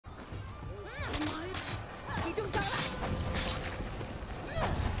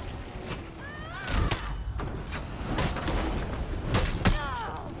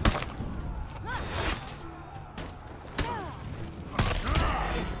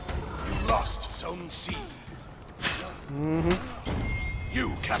lost Zone C.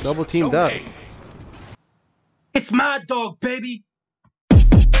 You captured Double team Zone that. A. It's Mad Dog, baby!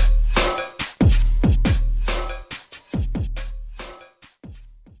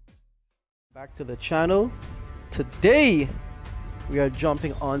 Back to the channel. Today we are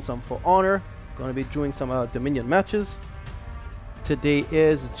jumping on some For Honor. Gonna be doing some Dominion matches. Today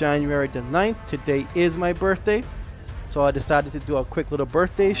is January the 9th. Today is my birthday, so I decided to do a quick little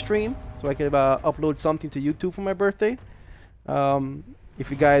birthday stream so I could upload something to YouTube for my birthday. If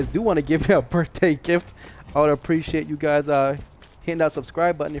you guys do want to give me a birthday gift, I would appreciate you guys hitting that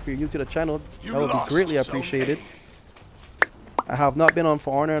subscribe button. If you're new to the channel, that would be greatly appreciated. I have not been on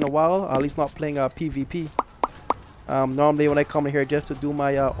For Honor in a while, at least not playing PvP. Normally when I come in here just to do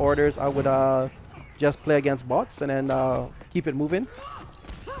my orders, I would just play against bots and then keep it moving.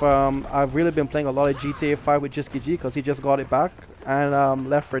 I've really been playing a lot of GTA 5 with Jisky G because he just got it back, and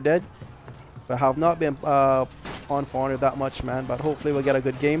Left 4 Dead. But I have not been on For Honor that much, man, but hopefully we'll get a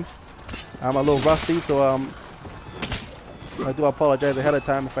good game. I'm a little rusty, so I do apologize ahead of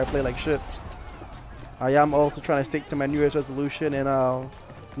time if I play like shit. I am also trying to stick to my New Year's resolution and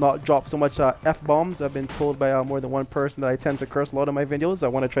not drop so much F-bombs. I've been told by more than one person that I tend to curse a lot of my videos. I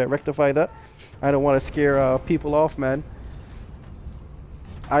want to try to rectify that. I don't want to scare people off, man.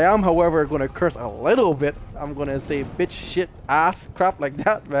 I am, however, going to curse a little bit. I'm going to say bitch, shit, ass, crap like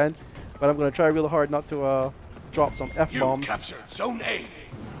that, man. But I'm going to try real hard not to drop some F-bombs. You captured Zone A.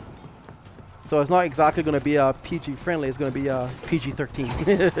 So it's not exactly going to be PG friendly. It's going to be PG-13.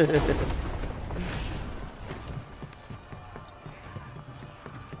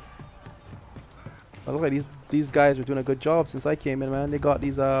 I look like these guys are doing a good job since I came in, man. They got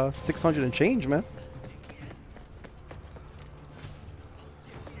these 600 and change, man.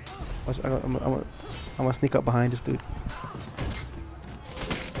 I'm gonna sneak up behind this dude.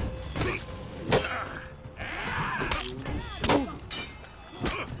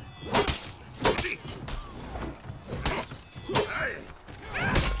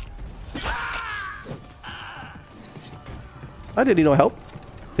 I didn't need no help.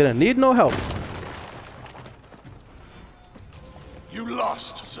 Didn't need no help. You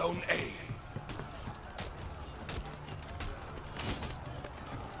lost Zone A.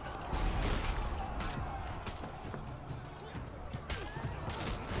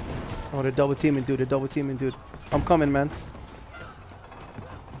 Oh, they're double teaming, dude. They're double teaming, dude. I'm coming, man.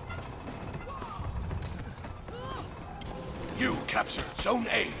 You captured Zone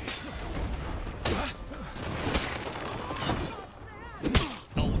A.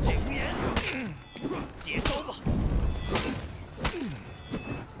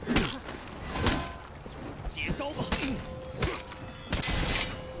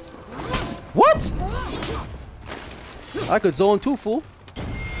 What? I could zone 2, fool.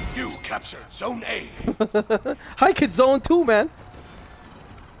 You captured Zone A. I could zone 2, man.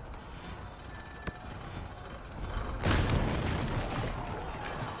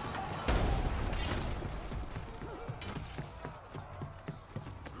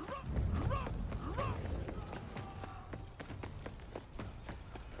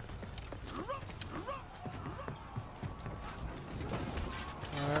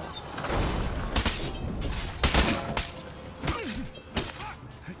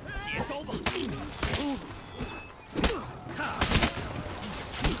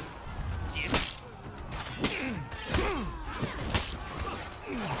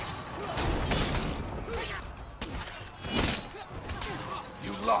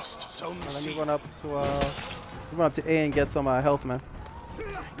 Lost Zone C. Let me run up to A and get some health, man.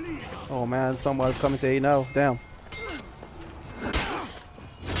 Oh man, someone's coming to A now. Damn.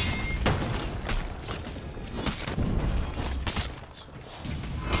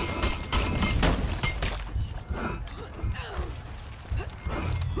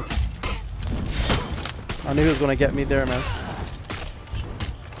 I knew he was gonna get me there, man.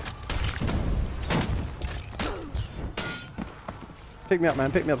 Pick me up,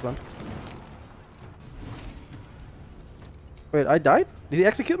 man. Pick me up, son. Wait, I died? Did he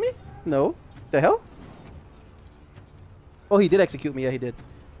execute me? No. The hell? Oh, he did execute me. Yeah, he did.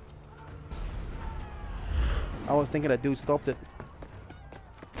 I was thinking that dude stopped it.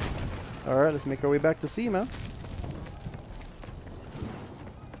 Alright, let's make our way back to C, man.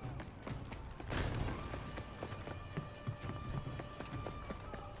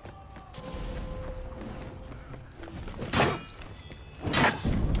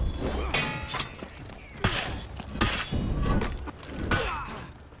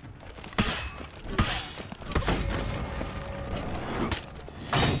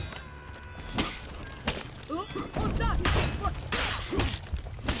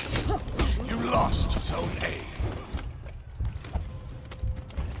 Zone A.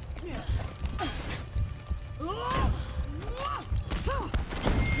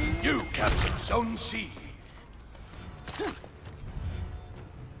 You captured Zone C.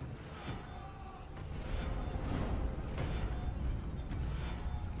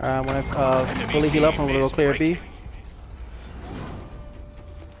 Alright, when I fully heal up, I'm gonna go clear B.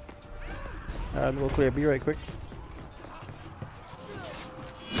 Alright, we'll clear B right quick.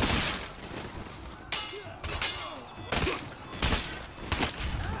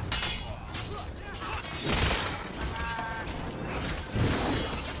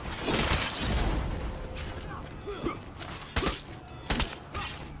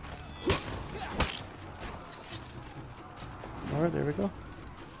 Alright, there we go.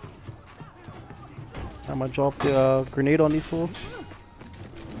 I'm gonna drop the grenade on these fools.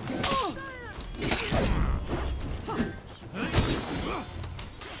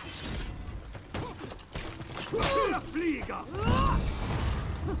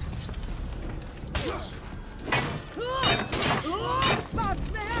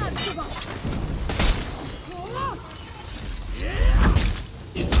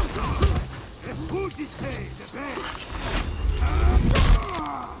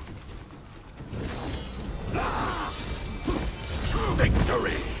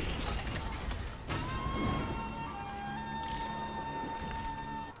 Victory!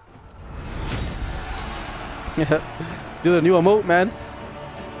 Do the new emote, man.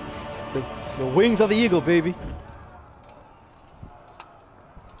 The wings of the eagle, baby.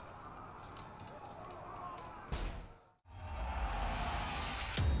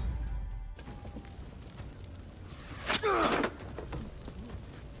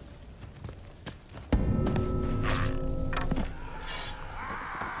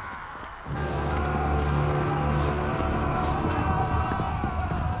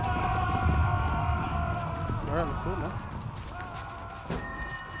 Alright, let's go, man.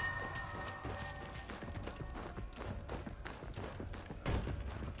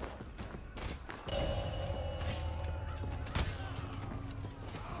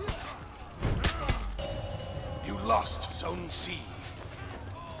 You lost Zone C.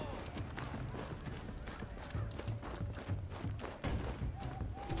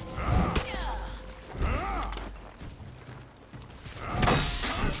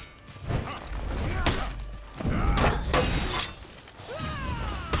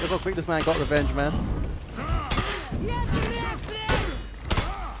 Look how quick this man got revenge, man.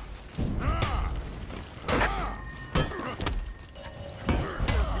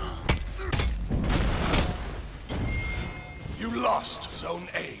 You lost Zone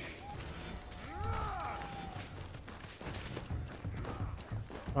A.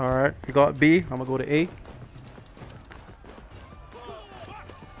 Alright, we got B. I'm gonna go to A.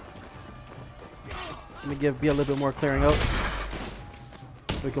 Let me give B a little bit more clearing out.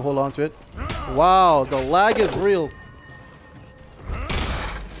 We can hold on to it. Wow, the lag is real.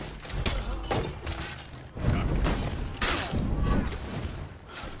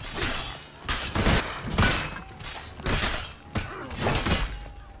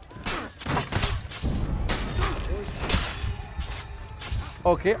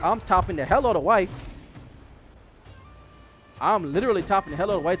 Okay, I'm topping the hell out of white. I'm literally topping the hell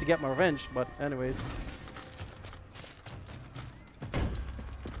out of white to get my revenge, but anyways.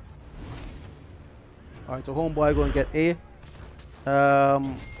 Alright, so homeboy go and get A.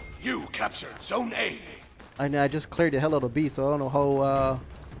 You captured Zone A. I just cleared the hell out of B, so I don't know how,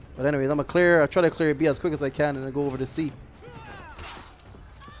 but anyways, I'm gonna try to clear B as quick as I can and then go over to C.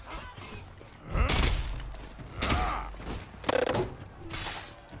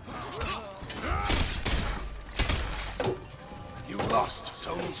 You lost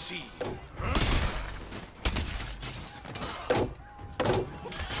Zone C.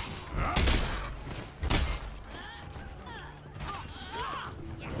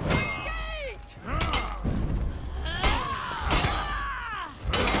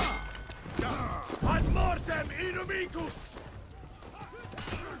 Ad mortem inimicus!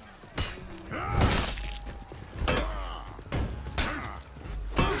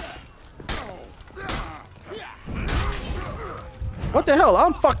 What the hell?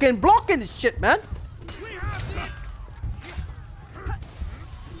 I'm fucking blocking this shit, man.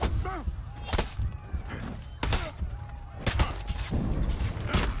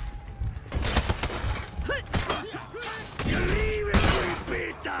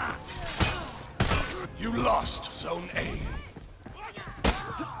 You lost Zone A.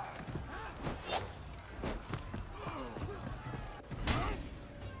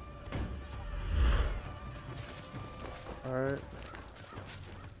 Alright.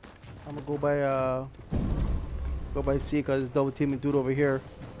 I'm gonna go by Go by C because it's double teaming dude over here.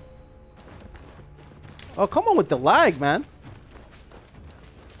 Oh, come on with the lag, man.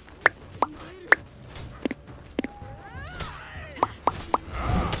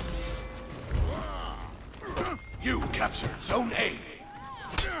 You captured Zone A.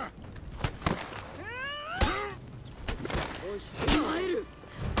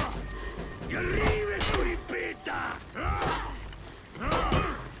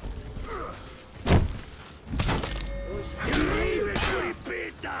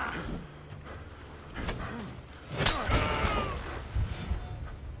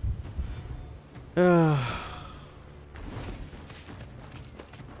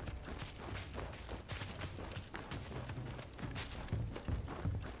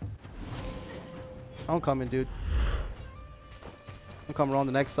 I'm coming, dude. I'm coming around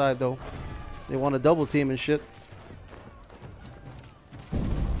the next side, though. They want to double team and shit.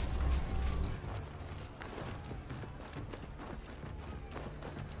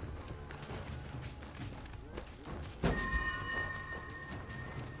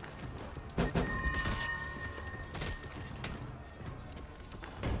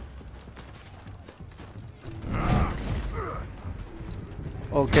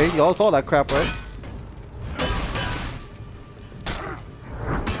 Okay, y'all saw that crap, right?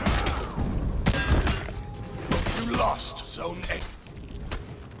 You lost Zone A.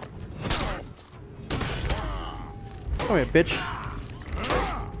 Come here, bitch.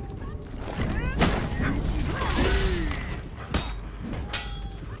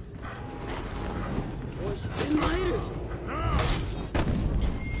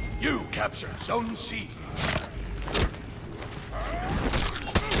 You captured Zone C.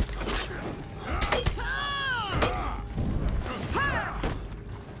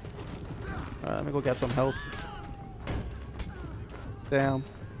 Alright, let me go get some health. Damn.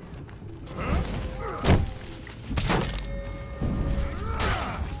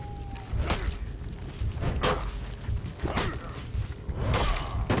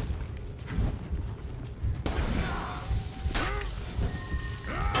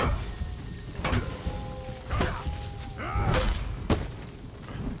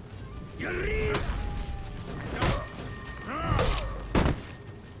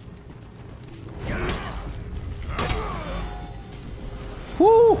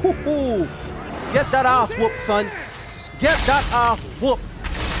 Woo-hoo-hoo. Get that ass whooped, son. Get that ass whooped.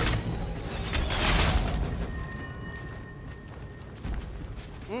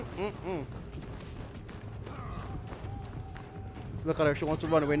 Look at her. She wants to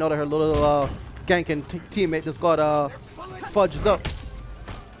run away. Know that her little ganking teammate just got fudged up.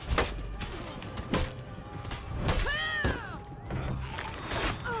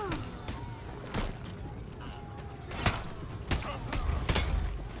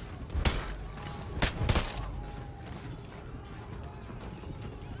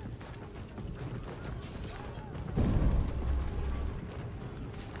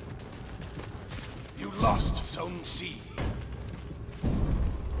 Lost Zone C.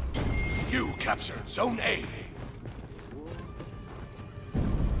 You captured Zone A.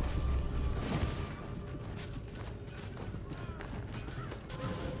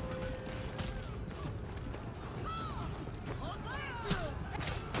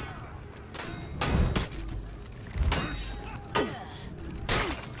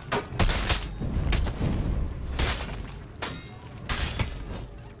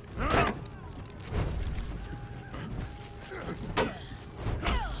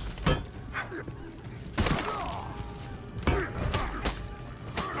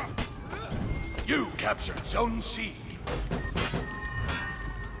 You captured Zone C.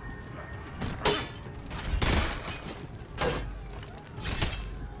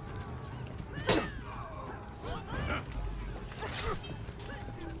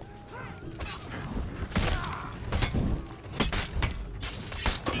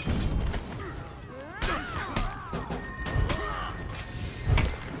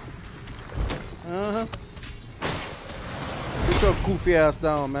 Sit your goofy ass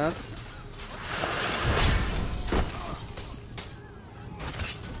down, man.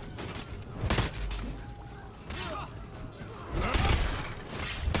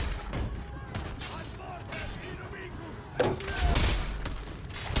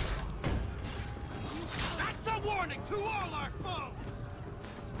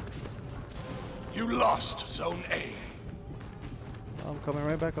 You lost Zone A. I'm coming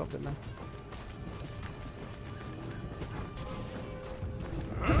right back up there, man.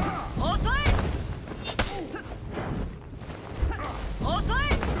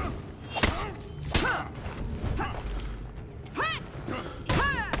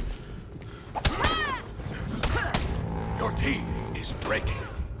 Your team is breaking.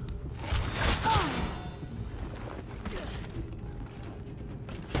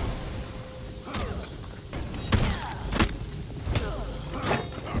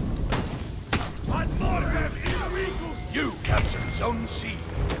 You captured Zone C.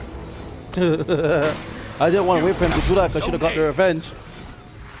 I didn't want to wait for him to do that because I should have got the revenge.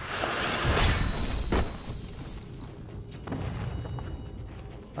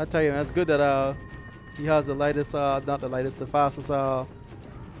 I tell you, man, it's good that he has the lightest, not the lightest, the fastest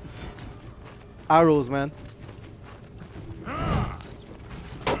arrows, man.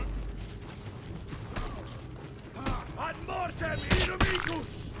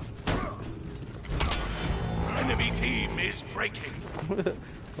 Enemy team is breaking.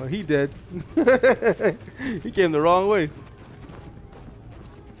 Well, he did. He came the wrong way.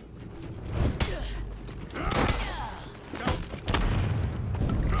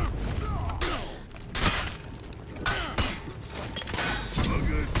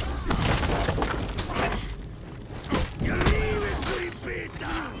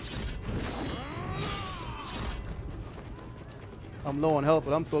 I'm low on health,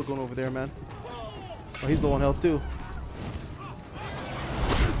 but I'm still going over there, man. Oh, he's low on health too.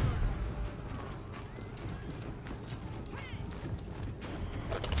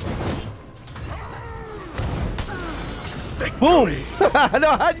 Boom!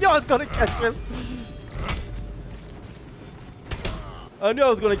 I knew I was gonna catch him. I knew I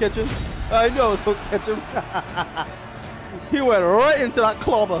was gonna catch him. I knew I was gonna catch him. He went right into that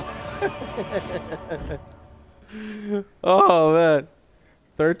clobber. Oh man,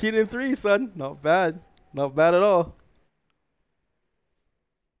 13-3, son. Not bad. Not bad at all.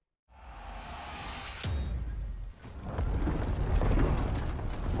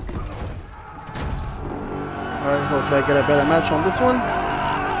 Alright, hopefully I get a better match on this one.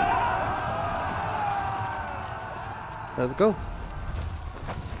 Let's go.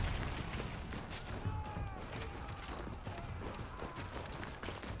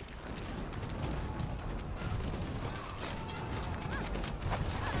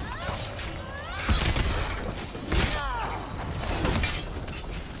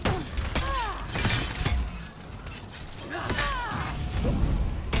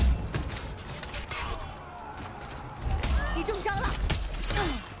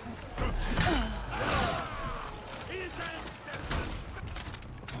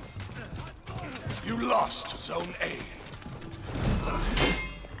 You lost Zone A.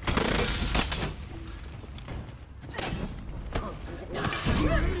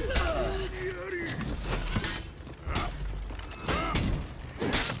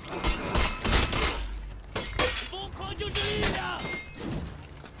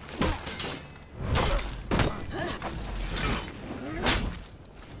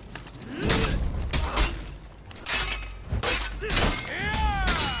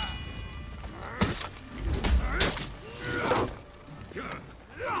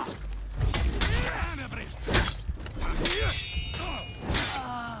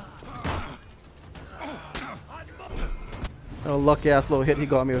 Oh, lucky ass little hit he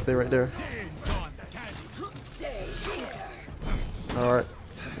got me with it right there. Alright.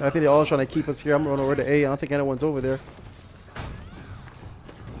 I think they're all trying to keep us here. I'm running over to A. I don't think anyone's over there.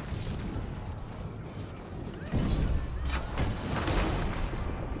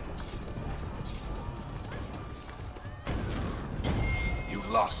 You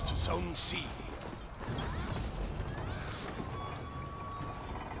lost Zone C.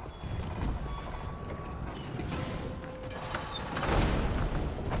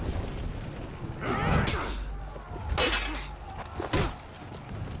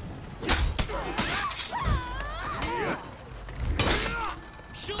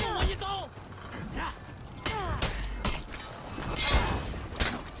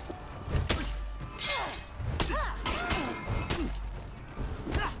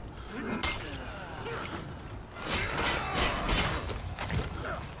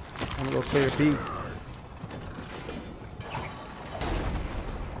 I'm gonna go clear B.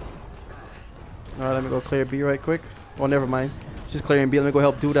 Alright, let me go clear B right quick. Oh, never mind. Just clearing B. Let me go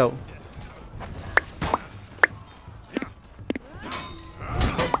help dude out.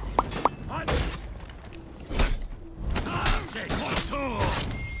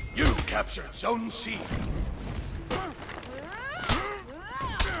 You captured Zone C.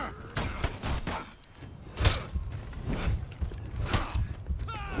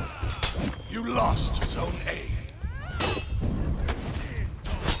 You lost Zone A.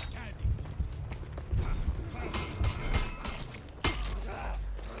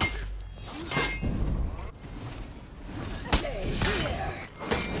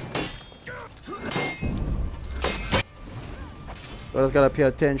 So I just gotta pay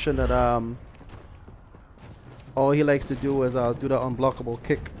attention that all he likes to do is do the unblockable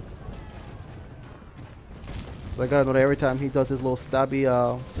kick. So I gotta know that every time he does his little stabby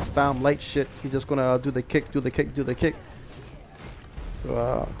spam light shit, he's just gonna do the kick, do the kick, do the kick.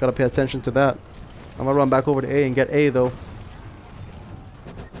 So gotta pay attention to that. I'm gonna run back over to A and get A though.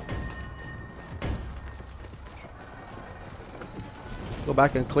 Go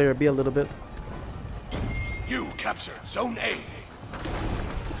back and clear B a little bit. You captured Zone A.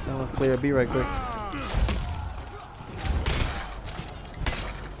 I'll clear B right quick.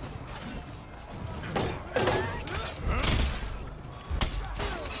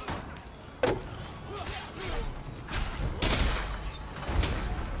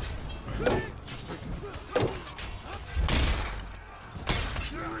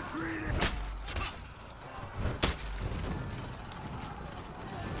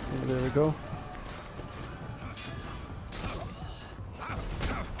 There we go.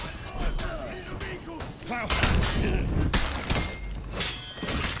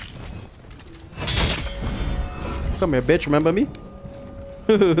 Come here, bitch. Remember me?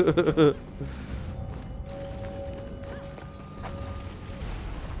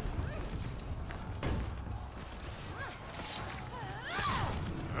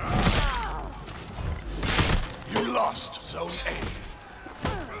 You lost Zone A.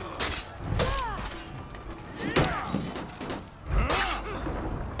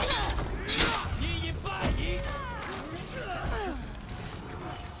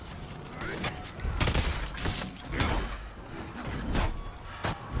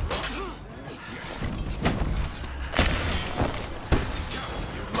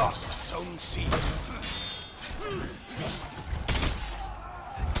 Lost Zone C.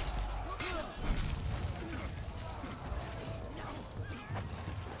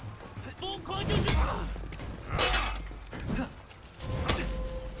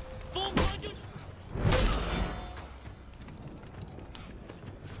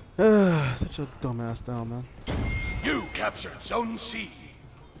 Such a dumbass down, man. You captured Zone C.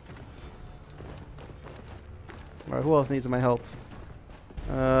 Alright, who else needs my help?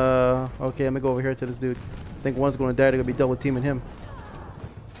 Okay, let me go over here to this dude. I think one's gonna die, they're gonna be double teaming him.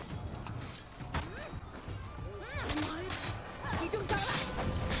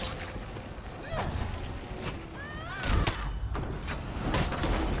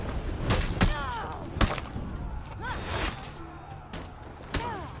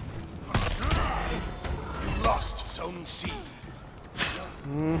 You lost Zone C.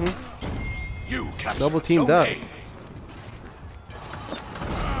 You captured Double teamed Zone up. A.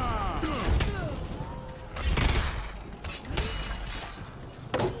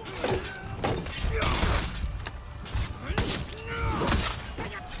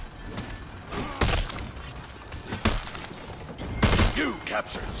 You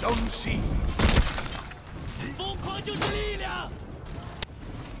captured Zone C.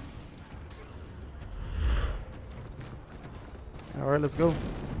 Alright, let's go.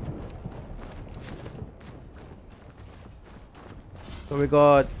 So we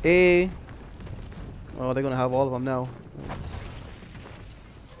got A. Oh, they're gonna have all of them now.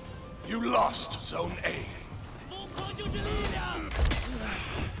 You lost Zone A.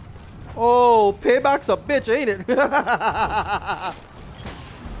 Oh, payback's a bitch, ain't it?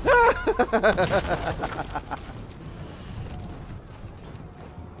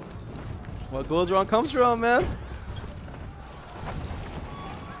 What goes around comes around, man.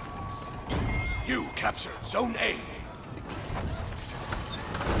 You captured Zone A.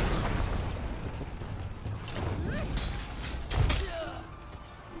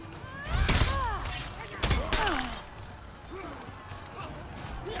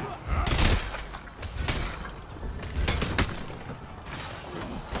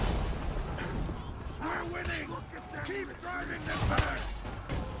 We're winning! Keep driving them back!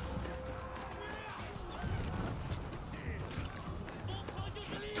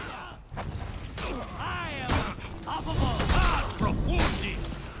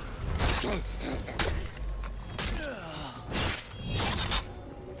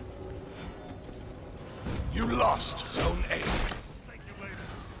 You lost Zone A.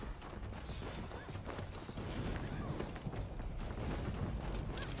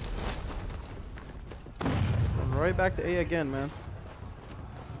 Right back to A again, man.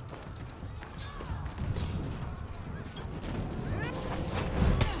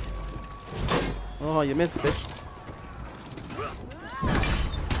 Oh, you missed, bitch.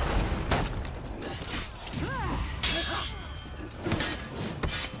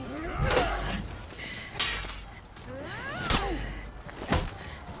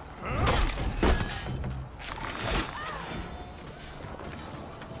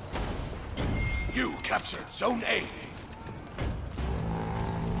 captured Zone A.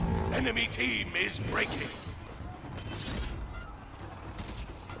 Enemy team is breaking.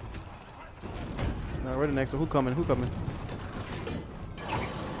 Now we're the next one. Who coming? Who coming?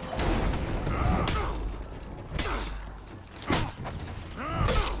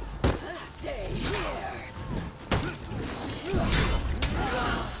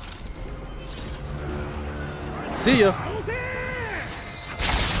 See ya.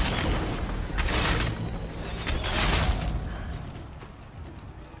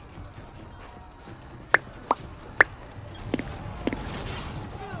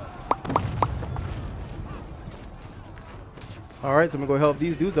 Alright, so I'm gonna go help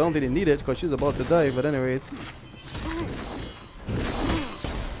these dudes. I don't think they need it because she's about to die, but anyways.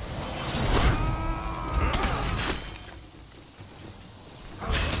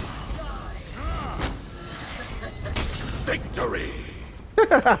 Victory!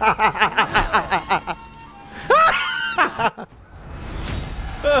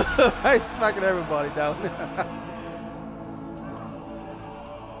 I smacking everybody down.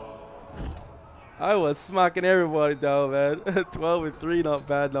 I was smacking everybody down, man. 12-3, not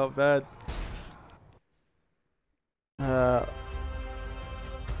bad, not bad. I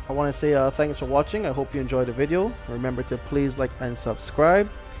want to say thanks for watching. I hope you enjoyed the video. Remember to please like and subscribe.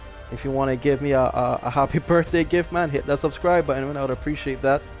 If you want to give me a happy birthday gift, man, hit that subscribe button, and I would appreciate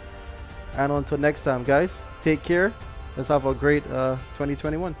that. And until next time, guys, take care. Let's have a great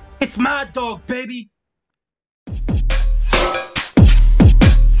 2021. It's my dog, baby.